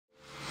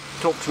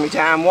talk to me,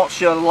 Dan. What's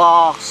your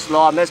last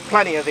line? There's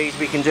plenty of these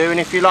we can do, and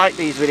if you like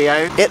these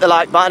videos, hit the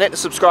like button, hit the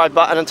subscribe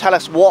button, and tell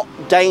us what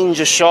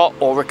danger shot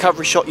or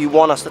recovery shot you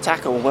want us to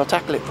tackle, and we'll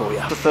tackle it for you.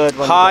 The third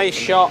one. High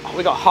shot.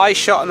 We got high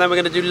shot, and then we're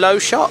going to do low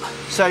shot.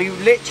 So you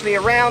literally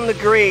around the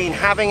green,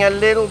 having a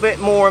little bit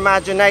more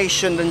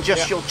imagination than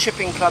just your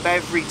chipping club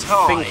every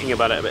time. Thinking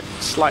about it a bit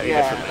slightly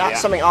differently.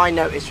 That's something I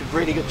noticed with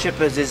really good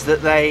chippers, is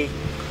that they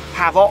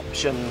have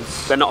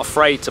options. They're not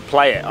afraid to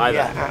play it either.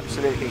 Yeah,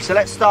 absolutely. So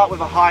let's start with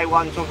a high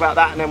one, talk about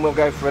that, and then we'll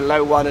go for a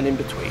low one and in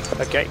between.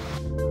 Okay.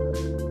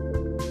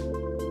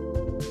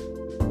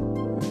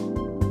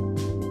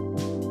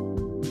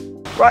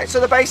 Right, so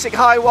the basic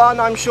high one,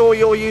 I'm sure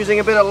you're using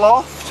a bit of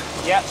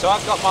loft. Yeah, so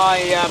I've got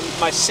my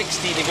my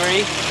 60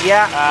 degree.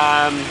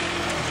 Yeah.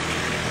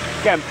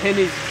 Again, pin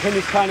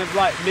is kind of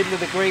like middle of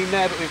the green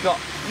there, but we've got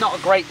not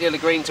a great deal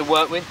of green to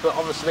work with, but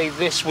obviously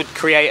this would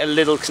create a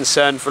little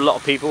concern for a lot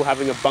of people,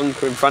 having a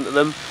bunker in front of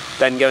them,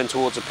 then going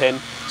towards a pin.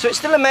 So it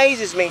still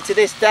amazes me to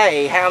this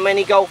day how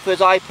many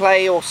golfers I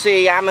play or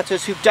see,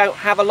 amateurs, who don't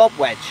have a lob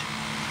wedge.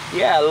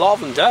 Yeah, a lot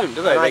of them don't,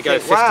 do they? And they go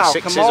 56s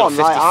wow, or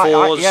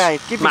 54s yeah,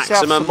 give yourself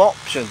maximum. some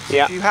options.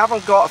 Yeah. If you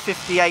haven't got a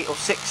 58 or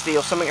 60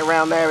 or something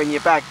around there in your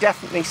bag,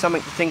 definitely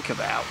something to think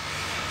about.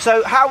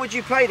 So how would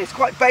you play this?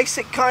 Quite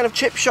basic kind of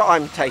chip shot,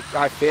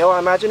 I feel, I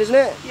imagine, isn't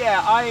it?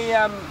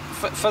 Yeah,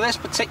 for this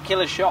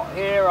particular shot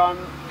here,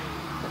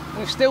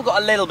 we've still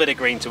got a little bit of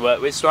green to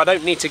work with, so I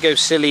don't need to go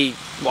silly,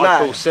 what I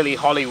call silly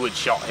Hollywood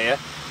shot here.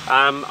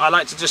 I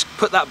like to just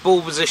put that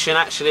ball position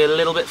actually a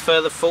little bit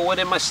further forward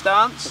in my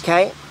stance.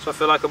 Okay. So I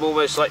feel like I'm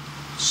almost like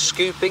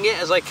scooping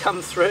it as I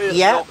come through. It's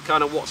not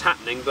kind of what's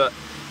happening, but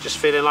just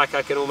feeling like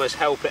I can almost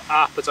help it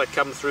up as I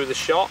come through the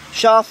shot.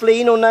 Shaft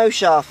lean or no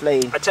shaft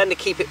lean? I tend to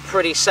keep it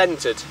pretty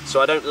centered,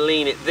 so I don't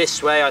lean it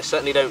this way. I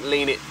certainly don't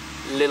lean it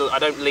I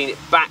don't lean it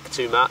back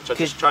too much. I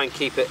just try and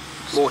keep it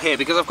more here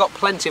because I've got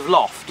plenty of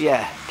loft.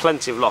 Yeah.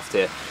 Plenty of loft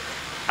here.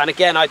 And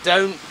again, I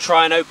don't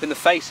try and open the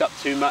face up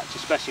too much,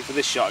 especially for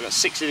this shot. I've got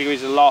 60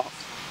 degrees of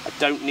loft. I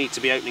don't need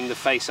to be opening the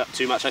face up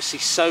too much. I see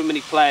so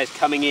many players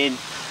coming in,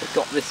 they've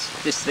got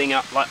this thing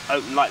up like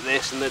open like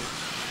this, and then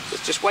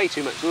there's just way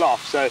too much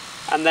loft. So,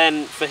 and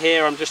then for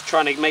here, I'm just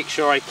trying to make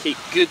sure I keep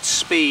good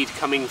speed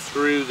coming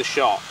through the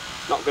shot.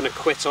 Not going to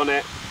quit on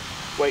it.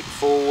 Wait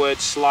forward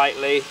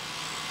slightly,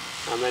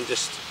 and then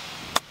just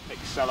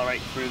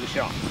accelerate through the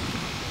shot.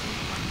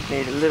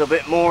 Need a little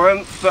bit more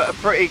oomph, but a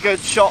pretty good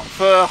shot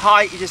for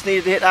height. You just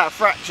needed to hit that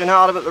fraction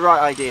harder, but the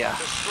right idea.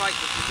 The strike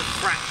was just a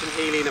fraction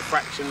heely and a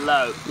fraction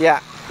low.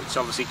 Yeah. Which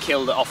obviously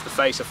killed it off the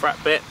face a frat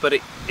bit, but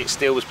it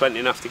still was plenty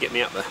enough to get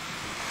me up there.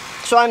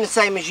 So I'm the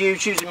same as you,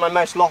 choosing my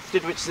most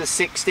lofted, which is a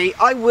 60.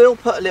 I will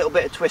put a little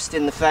bit of twist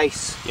in the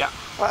face. Yeah.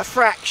 Like a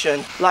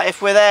fraction. Like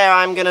if we're there,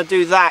 I'm going to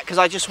do that because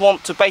I just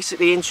want to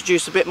basically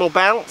introduce a bit more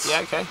bounce.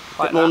 Yeah, okay.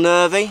 A bit more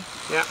nervy.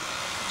 Yeah.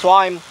 So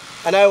I'm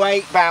an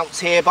 08 bounce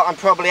here, but I'm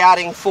probably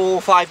adding 4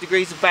 or 5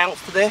 degrees of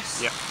bounce to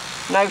this. Yeah.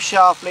 No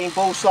shaft lean,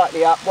 ball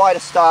slightly up, wider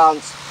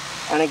stance,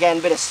 and again,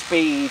 a bit of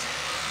speed.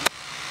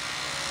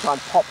 Try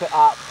and pop it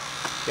up.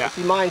 Yeah. If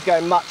your mind's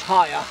going much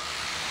higher,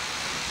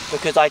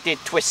 because I did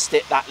twist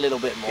it that little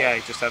bit more. Yeah,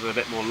 you just have a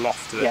bit more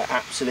loft to it. Yeah,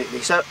 absolutely.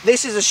 So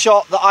this is a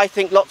shot that I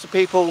think lots of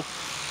people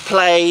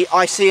play.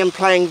 I see them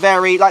playing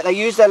very, like they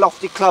use their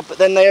lofted club, but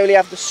then they only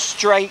have the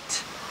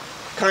straight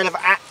kind of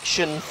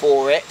action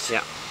for it.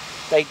 Yeah.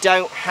 They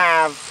don't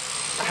have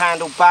a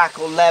handle back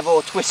or level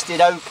or twisted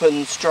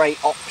open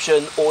straight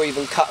option or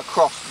even cut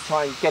across to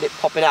try and get it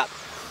popping up.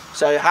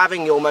 So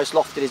having your most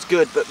lofted is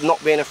good, but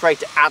not being afraid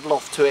to add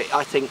loft to it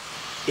I think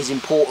is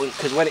important,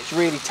 because when it's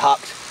really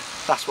tucked,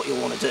 that's what you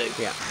want to do.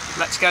 Yeah.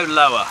 Let's go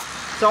lower.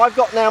 So I've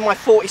got now my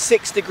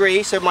 46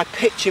 degree, so my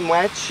pitching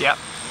wedge. Yep.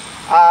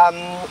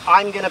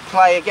 I'm going to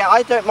play again.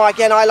 I don't mind,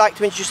 again I like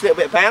to introduce a little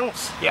bit of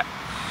bounce. Yeah.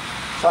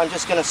 So I'm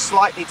just going to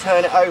slightly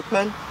turn it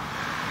open.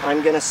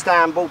 I'm going to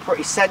stand ball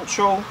pretty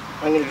central.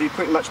 I'm going to do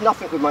pretty much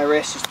nothing with my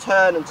wrist, just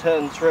turn and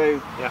turn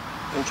through. Yeah.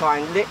 And try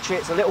and literally,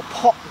 it's a little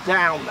pop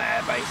down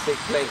there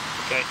basically.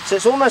 Okay. So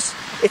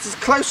it's as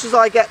close as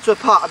I get to a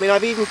putt. I mean,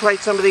 I've even played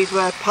some of these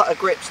where putter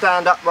grip,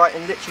 stand upright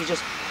and literally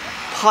just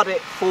putt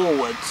it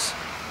forwards.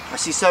 I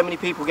see so many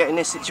people get in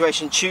this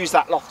situation, choose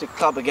that lofted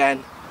club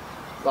again.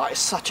 Like,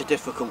 it's such a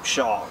difficult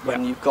shot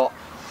when you've got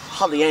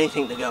hardly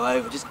anything to go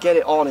over. Just get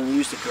it on and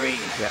use the green.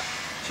 Yeah.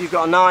 So you've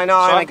got a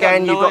 9-iron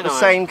again, you've got the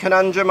same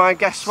conundrum, I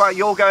guess. Right,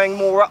 you're going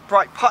more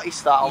upright putty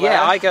style there.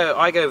 Yeah,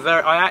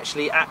 I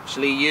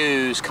actually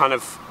use kind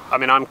of, I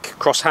mean, I'm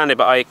cross-handed,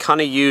 but I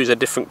kind of use a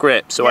different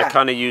grip, so I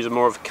kind of use a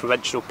more of a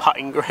conventional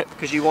putting grip.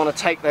 Because you want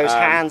to take those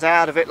hands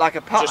out of it like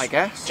a putt, I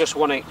guess. Just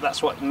want to,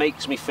 that's what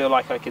makes me feel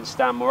like I can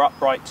stand more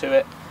upright to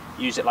it,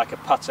 use it like a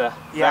putter,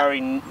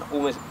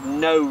 almost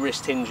no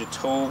wrist hinge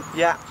at all.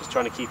 Yeah. Just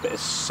trying to keep it as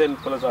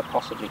simple as I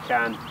possibly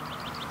can.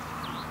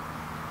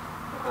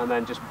 And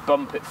then just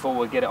bump it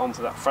forward, get it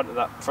onto that front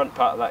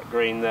part of that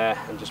green there,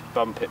 and just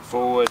bump it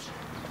forward.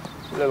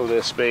 A little bit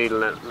of speed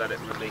and let it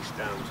release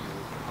down.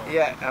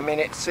 Yeah, I mean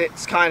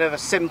it's kind of a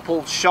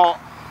simple shot.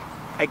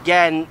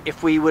 again,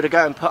 if we were to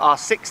go and put our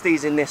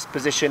 60s in this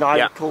position, I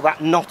would call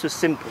that not as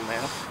simple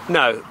now.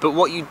 No, but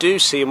what you do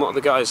see, and what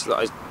the guys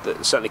that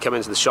certainly come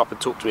into the shop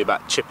and talk to me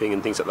about chipping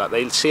and things like that,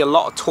 they see a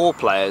lot of tour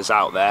players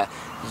out there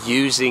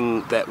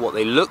using what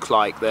they look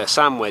like their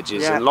sand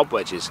wedges and lob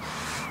wedges.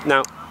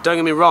 Now, don't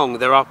get me wrong,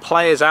 there are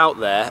players out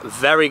there,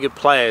 very good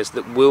players,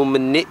 that will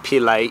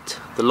manipulate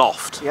the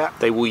loft. Yeah.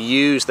 They will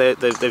use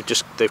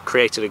they've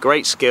created a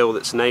great skill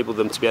that's enabled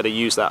them to be able to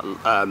use that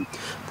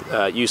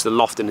use the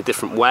loft in a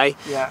different way.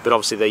 Yeah. But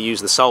obviously they use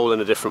the sole in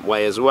a different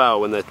way as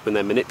well when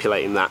they're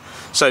manipulating that.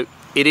 So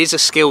it is a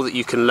skill that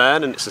you can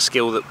learn, and it's a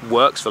skill that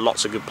works for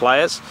lots of good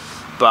players.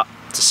 But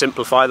to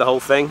simplify the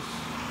whole thing,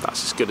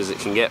 that's as good as it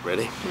can get,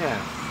 really.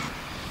 Yeah.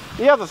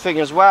 The other thing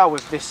as well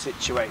with this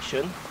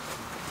situation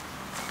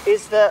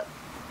is that,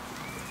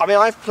 I mean,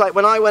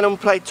 when I went and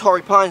played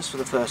Torrey Pines for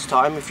the first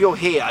time, if you're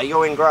here,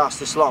 you're in grass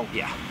this long,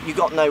 you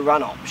got no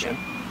run option.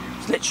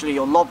 It's literally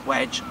your lob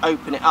wedge,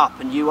 open it up,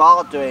 and you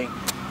are doing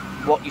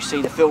what you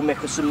see the Phil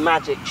Mickelson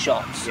magic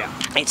shots.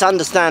 It's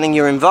understanding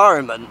your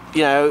environment.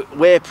 You know,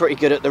 we're pretty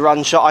good at the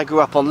run shot. I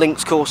grew up on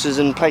links courses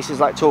and places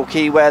like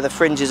Torquay where the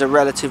fringes are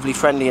relatively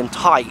friendly and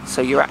tight,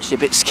 so you're actually a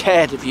bit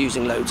scared of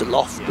using loads of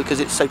loft because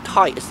it's so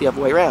tight. It's the other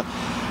way around.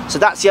 So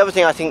that's the other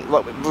thing I think,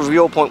 with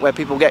your point, where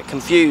people get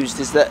confused,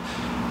 is that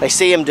they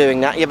see him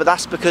doing that, but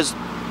that's because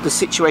the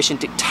situation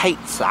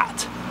dictates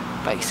that,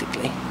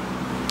 basically.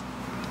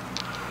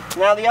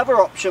 Now the other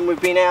option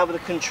with being able to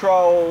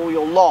control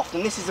your loft,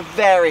 and this is a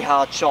very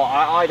hard shot,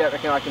 I don't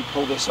reckon I can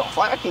pull this off,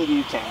 I reckon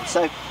you can.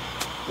 So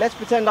let's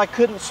pretend I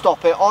couldn't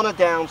stop it on a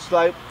down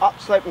slope, up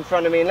slope in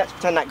front of me, and let's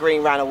pretend that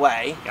green ran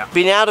away.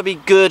 Being able to be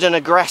good and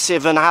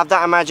aggressive and have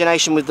that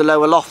imagination with the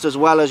lower loft as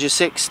well as your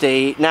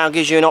 60 now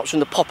gives you an option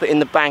to pop it in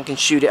the bank and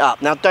shoot it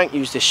up. Now don't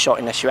use this shot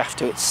unless you have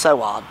to, it's so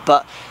hard.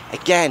 But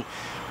again,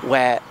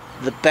 where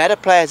the better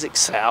players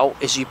excel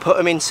is you put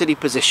them in silly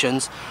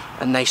positions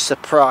and they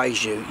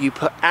surprise you. You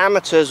put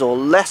amateurs or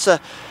lesser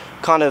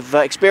kind of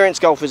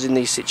experienced golfers in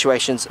these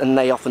situations and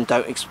they often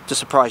don't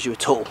surprise you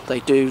at all.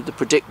 They do the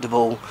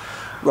predictable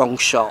wrong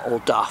shot or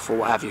duff or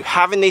what have you.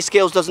 Having these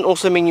skills doesn't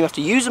also mean you have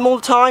to use them all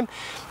the time.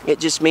 It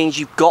just means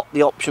you've got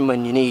the option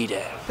when you need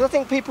it. Because I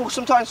think people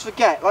sometimes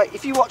forget, like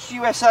if you watch the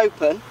US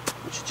Open,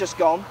 which has just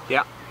gone,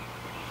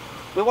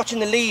 we're watching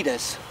the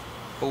leaders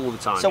all the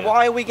time. So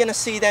why are we going to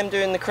see them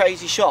doing the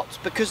crazy shots?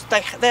 Because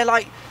they're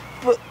like,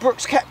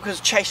 Brooks Koepka's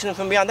chasing them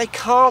from behind. They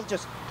can't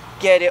just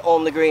get it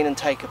on the green and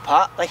take a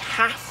putt. They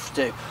have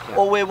to.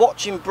 Or we're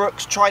watching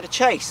Brooks try to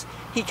chase.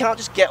 He can't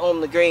just get on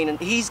the green, and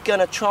he's going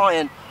to try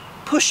and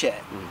push it.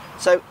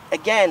 So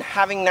again,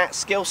 having that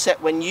skill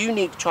set when you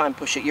need to try and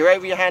push it, you're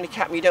over your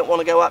handicap and you don't want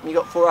to go up and you've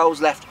got 4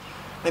 holes left,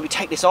 maybe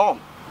take this on.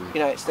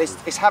 You know,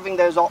 it's having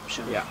those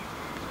options.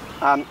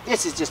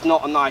 This is just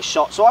not a nice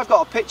shot. So I've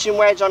got a pitching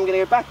wedge. I'm going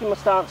to go back in my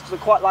stance because I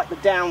quite like the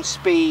down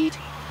speed.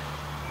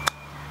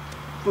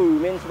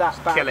 Boom, into that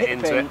span. Kill it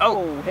into it.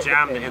 Oh,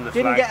 jammed it in the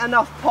flag. Didn't get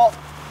enough pop,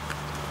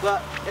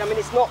 but I mean,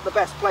 it's not the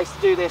best place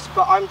to do this,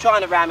 but I'm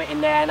trying to ram it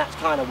in there, and that's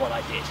kind of what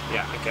I did.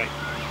 Okay.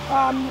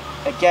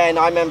 Again,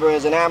 I remember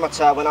as an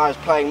amateur when I was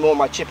playing more,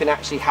 my chipping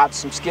actually had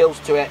some skills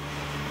to it.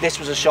 This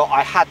was a shot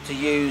I had to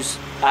use.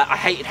 I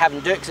hated having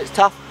to do it because it's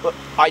tough, but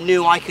I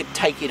knew I could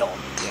take it on.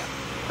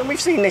 And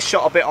we've seen this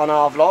shot a bit on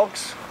our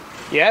vlogs.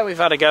 Yeah, we've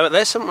had a go at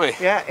this, haven't we?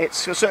 Yeah, it's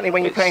certainly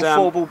when you're playing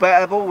 4-ball,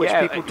 better ball, which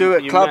people do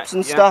at clubs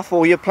and stuff,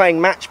 or you're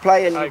playing match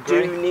play and you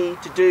do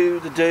need to do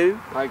the do.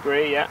 I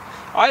agree,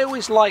 I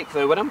always like,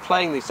 though, when I'm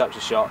playing these types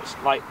of shots,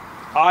 like,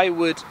 I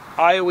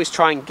always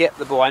try and get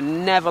the ball. I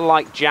never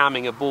like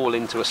jamming a ball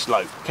into a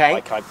slope.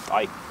 Like,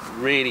 I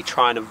really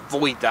try and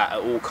avoid that at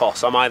all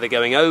costs. I'm either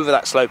going over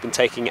that slope and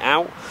taking it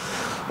out,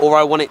 or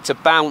I want it to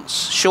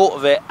bounce short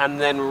of it and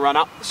then run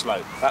up the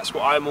slope. That's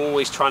what I'm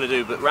always trying to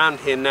do. But round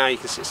here now, you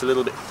can see it's a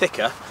little bit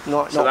thicker.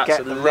 Not going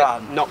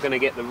to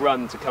get the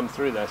run to come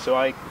through there.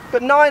 So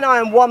But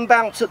 9-iron, 1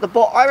 bounce at the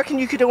bottom. I reckon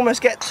you could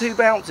almost get 2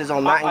 bounces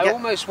on that. I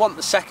almost want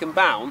the second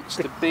bounce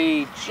to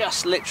be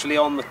just literally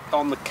on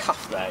the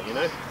cuff there, you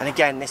know. And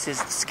again, this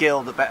is the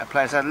skill that better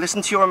players have.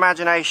 Listen to your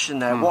imagination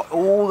there. What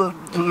all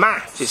the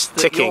maths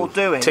that you're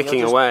doing, ticking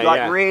you're just, away,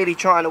 like really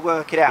trying to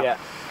work it out.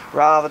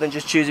 Rather than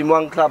just choosing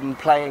one club and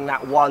playing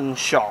that one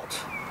shot.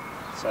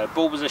 So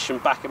ball position,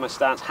 back in my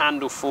stance,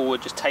 handle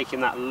forward, just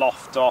taking that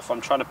loft off.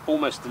 I'm trying to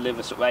almost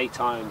deliver sort of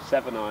 8-iron,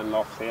 7-iron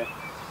loft here.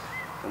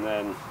 And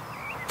then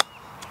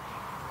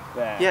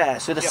there. Yeah,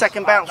 so the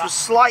second bounce was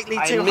slightly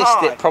too high.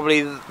 I missed it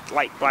probably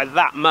like by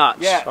that much.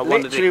 Yeah,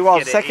 literally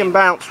was. Second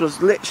bounce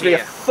was literally a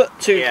foot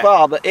too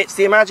far, but it's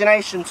the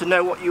imagination to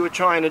know what you were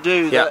trying to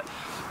do. That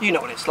you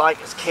know what it's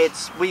like as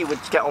kids. We would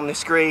get on the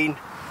screen.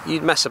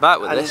 You'd mess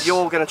about with this. And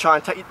you're going to try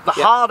and take... The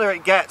harder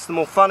it gets, the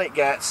more fun it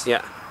gets.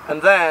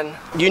 And then,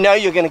 you know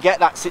you're going to get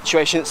that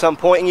situation at some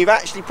point and you've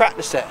actually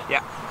practiced it.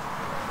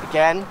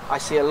 Again, I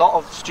see a lot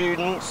of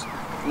students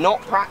not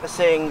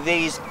practicing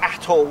these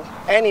at all,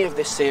 any of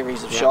this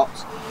series of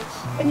shots.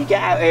 And you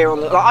get out here on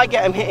the... Like I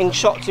get them hitting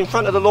shots in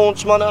front of the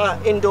launch monitor,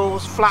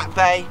 indoors, flat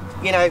bay.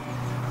 You know,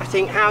 I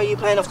think, how are you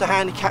playing off the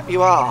handicap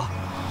you are?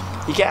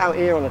 You get out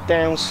here on a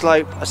down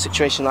slope, a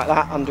situation like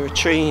that, under a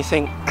tree, and you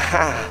think,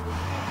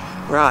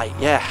 ah, right,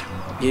 yeah,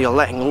 you're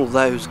letting all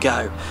those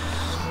go.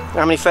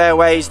 How many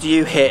fairways do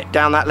you hit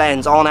down that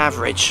lens on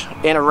average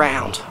in a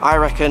round? I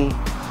reckon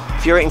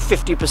if you're hitting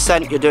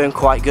 50%, you're doing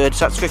quite good.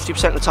 So that's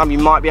 50% of the time you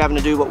might be having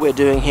to do what we're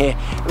doing here.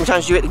 How many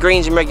times do you hit the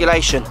greens in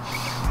regulation?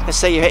 Let's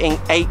say you're hitting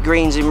 8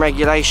 greens in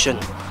regulation.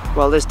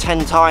 Well, there's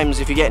 10 times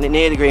if you're getting it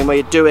near the green where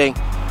you're doing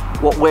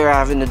what we're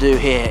having to do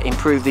here,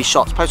 improve these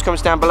shots. Post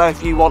comments down below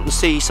if you want to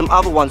see some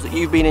other ones that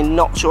you've been in,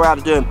 not sure how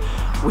to do them.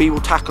 We will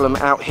tackle them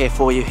out here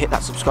for you. Hit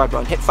that subscribe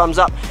button, hit thumbs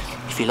up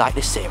if you like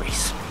this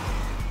series.